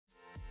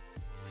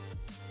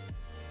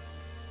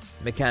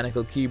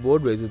Mechanical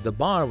keyboard raises the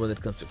bar when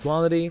it comes to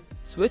quality,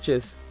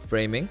 switches,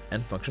 framing,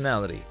 and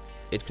functionality.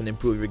 It can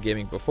improve your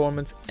gaming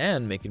performance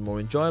and make it more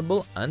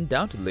enjoyable,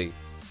 undoubtedly.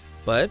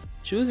 But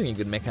choosing a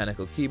good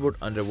mechanical keyboard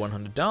under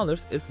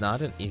 $100 is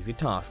not an easy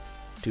task.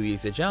 To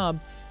ease the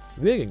job,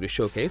 we're going to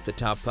showcase the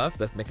top 5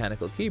 best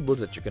mechanical keyboards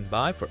that you can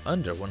buy for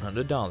under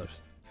 $100.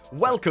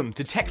 Welcome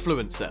to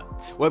Techfluencer,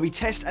 where we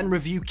test and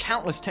review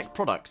countless tech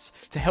products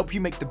to help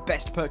you make the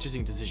best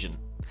purchasing decision.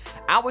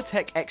 Our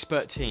tech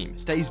expert team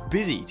stays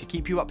busy to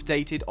keep you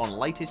updated on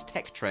latest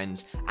tech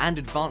trends and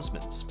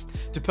advancements.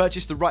 To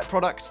purchase the right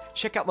product,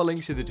 check out the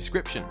links in the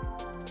description.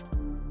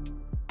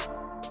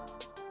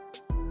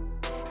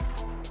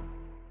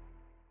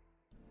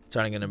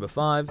 Starting at number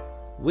 5,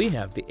 we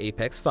have the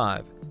Apex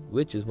 5,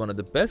 which is one of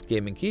the best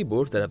gaming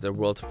keyboards that have the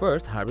world's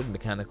first hybrid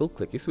mechanical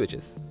clicky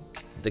switches.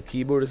 The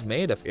keyboard is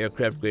made of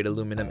aircraft-grade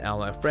aluminum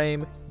alloy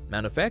frame,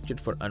 manufactured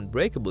for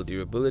unbreakable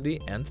durability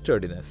and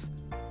sturdiness.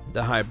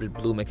 The hybrid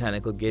blue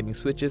mechanical gaming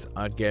switches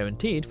are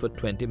guaranteed for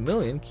 20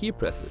 million key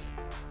presses,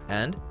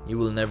 and you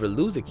will never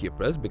lose a key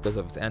press because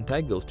of its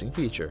anti-ghosting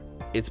feature.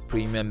 Its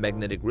premium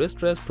magnetic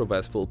wrist rest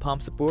provides full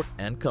palm support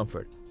and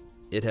comfort.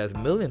 It has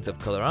millions of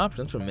color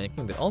options for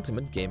making the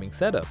ultimate gaming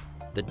setup.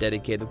 The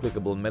dedicated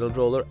clickable metal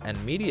roller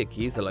and media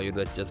keys allow you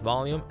to adjust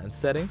volume and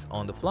settings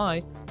on the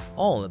fly,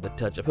 all at the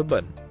touch of a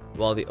button.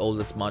 While the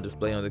OLED Smart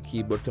Display on the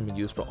keyboard can be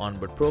used for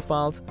onboard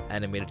profiles,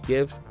 animated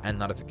GIFs, and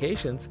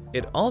notifications,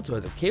 it also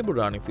has a cable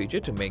routing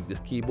feature to make this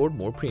keyboard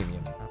more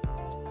premium.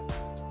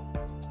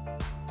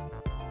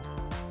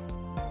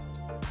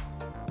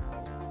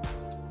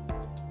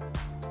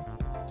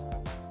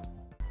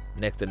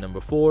 Next at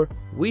number 4,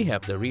 we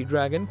have the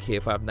Redragon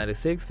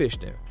K596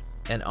 Vishnu,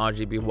 an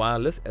RGB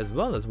wireless as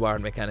well as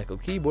wired mechanical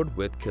keyboard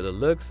with killer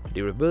looks,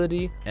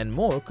 durability, and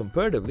more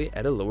comparatively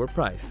at a lower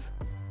price.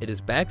 It is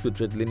backed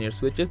with red linear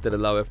switches that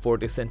allow a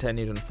 40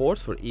 centi-newton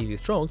force for easy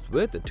strokes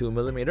with a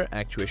 2mm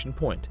actuation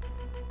point.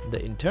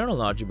 The internal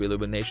RGB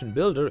illumination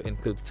builder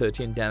includes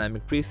 13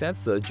 dynamic presets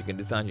so that you can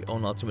design your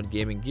own ultimate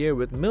gaming gear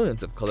with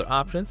millions of color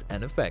options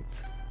and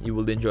effects. You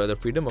will enjoy the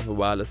freedom of a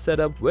wireless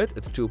setup with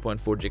its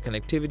 2.4G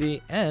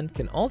connectivity and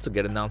can also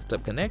get a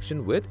non-stop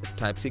connection with its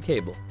Type-C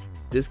cable.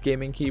 This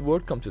gaming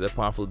keyboard comes with a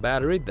powerful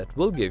battery that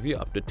will give you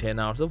up to 10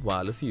 hours of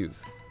wireless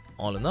use.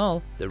 All in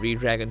all, the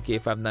Redragon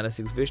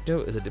K596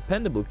 Vishnu is a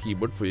dependable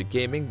keyboard for your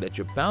gaming that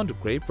you're bound to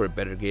crave for a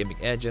better gaming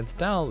edge and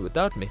style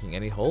without making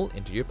any hole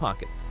into your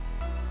pocket.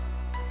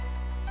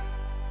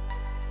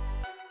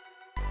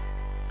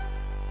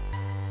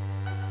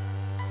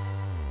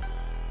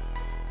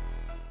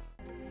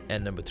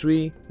 At number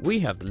 3, we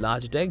have the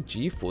Logitech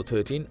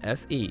G413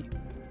 SE.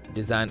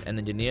 Designed and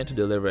engineered to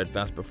deliver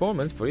advanced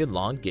performance for your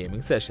long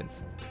gaming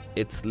sessions.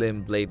 Its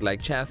slim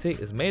blade-like chassis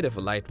is made of a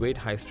lightweight,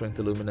 high-strength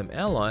aluminum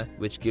alloy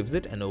which gives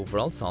it an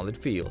overall solid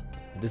feel.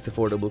 This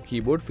affordable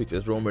keyboard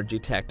features Romer G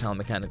tactile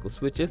mechanical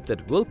switches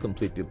that will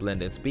completely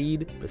blend in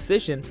speed,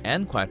 precision,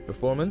 and quiet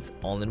performance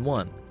all in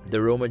one.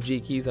 The Romer G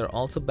keys are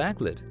also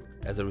backlit.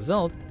 As a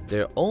result,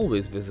 they are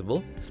always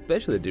visible,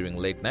 especially during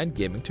late-night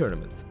gaming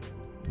tournaments.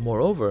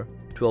 Moreover,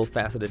 12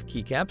 faceted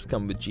keycaps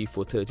come with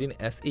G413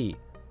 SE,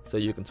 so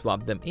you can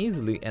swap them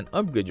easily and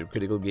upgrade your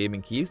critical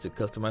gaming keys to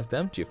customize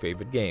them to your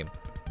favorite game.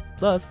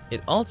 Plus,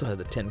 it also has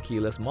a 10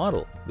 keyless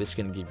model, which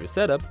can give your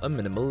setup a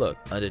minimal look.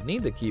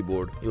 Underneath the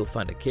keyboard, you'll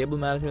find a cable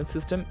management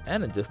system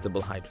and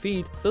adjustable height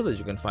feet so that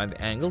you can find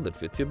the angle that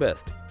fits you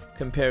best.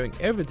 Comparing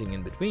everything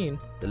in between,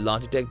 the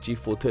Logitech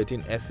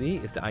G413 SE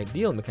is the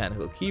ideal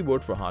mechanical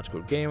keyboard for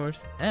hardcore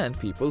gamers and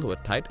people who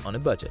are tight on a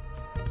budget.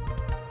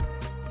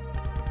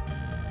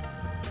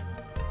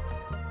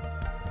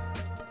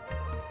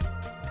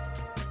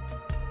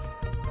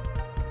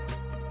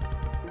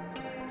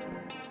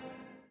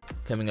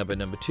 Coming up at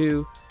number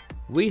 2,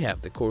 we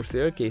have the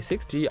Corsair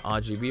K60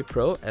 RGB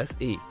Pro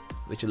SE,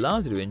 which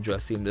allows you to enjoy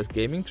seamless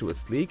gaming through its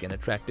sleek and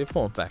attractive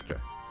form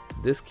factor.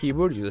 This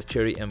keyboard uses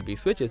Cherry MV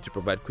switches to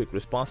provide quick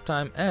response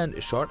time and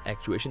a short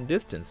actuation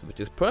distance,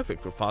 which is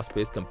perfect for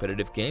fast-paced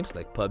competitive games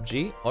like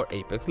PUBG or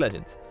Apex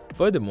Legends.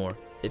 Furthermore,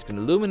 it can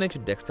illuminate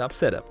your desktop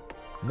setup,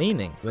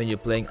 meaning when you're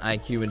playing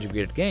IQ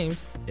integrated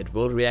games, it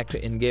will react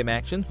to in-game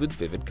actions with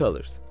vivid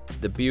colors.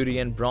 The Beauty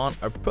and Brawn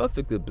are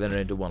perfectly blended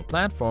into one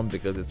platform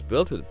because it's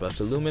built with brushed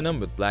aluminum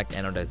with black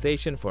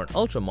anodization for an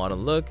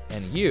ultra-modern look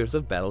and years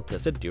of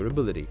battle-tested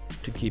durability.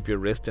 To keep your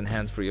wrists and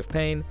hands free of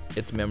pain,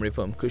 its memory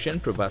foam cushion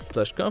provides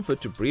plush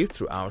comfort to breathe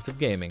through hours of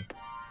gaming.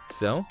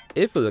 So,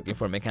 if you're looking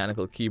for a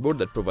mechanical keyboard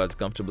that provides a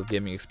comfortable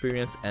gaming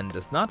experience and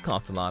does not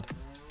cost a lot,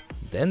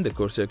 then the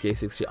Corsair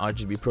K60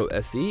 RGB Pro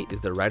SE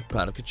is the right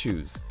product to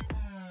choose.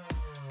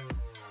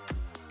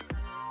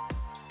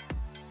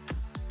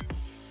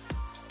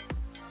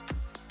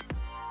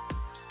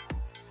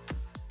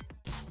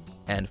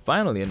 And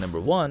finally, at number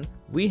 1,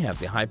 we have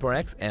the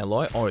HyperX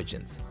Alloy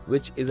Origins,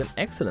 which is an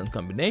excellent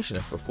combination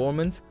of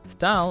performance,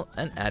 style,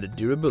 and added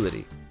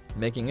durability,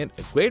 making it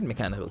a great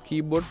mechanical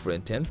keyboard for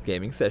intense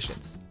gaming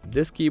sessions.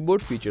 This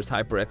keyboard features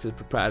HyperX's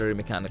proprietary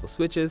mechanical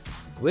switches,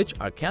 which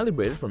are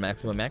calibrated for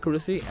maximum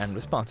accuracy and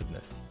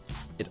responsiveness.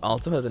 It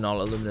also has an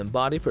all-aluminum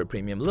body for a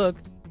premium look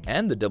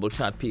And the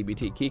double-shot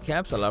PBT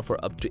keycaps allow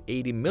for up to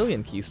 80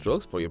 million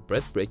keystrokes for your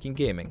breathtaking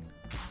gaming.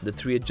 The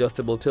 3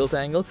 adjustable tilt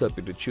angles help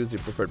you to choose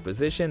your preferred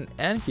position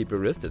and keep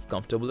your wrist as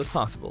comfortable as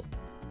possible.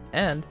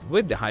 And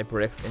with the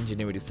HyperX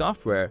Ingenuity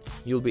software,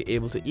 you'll be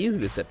able to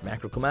easily set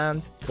macro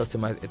commands,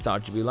 customize its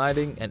RGB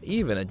lighting, and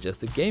even adjust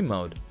the game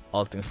mode.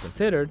 All things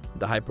considered,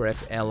 the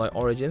HyperX Alloy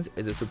Origins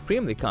is a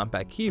supremely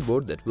compact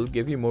keyboard that will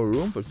give you more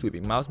room for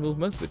sweeping mouse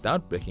movements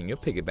without breaking your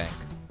piggy bank.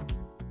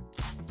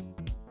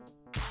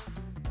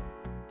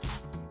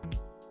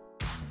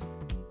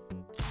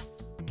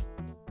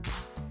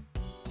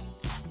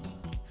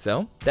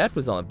 So, that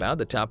was all about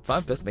the top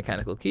 5 best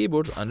mechanical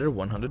keyboards under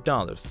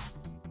 $100.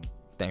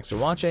 Thanks for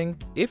watching.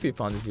 If you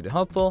found this video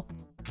helpful,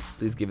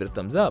 please give it a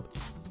thumbs up,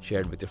 share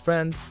it with your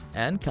friends,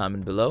 and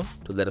comment below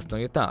to let us know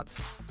your thoughts.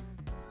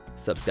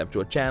 Subscribe to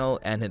our channel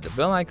and hit the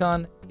bell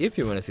icon if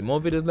you want to see more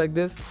videos like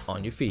this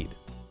on your feed.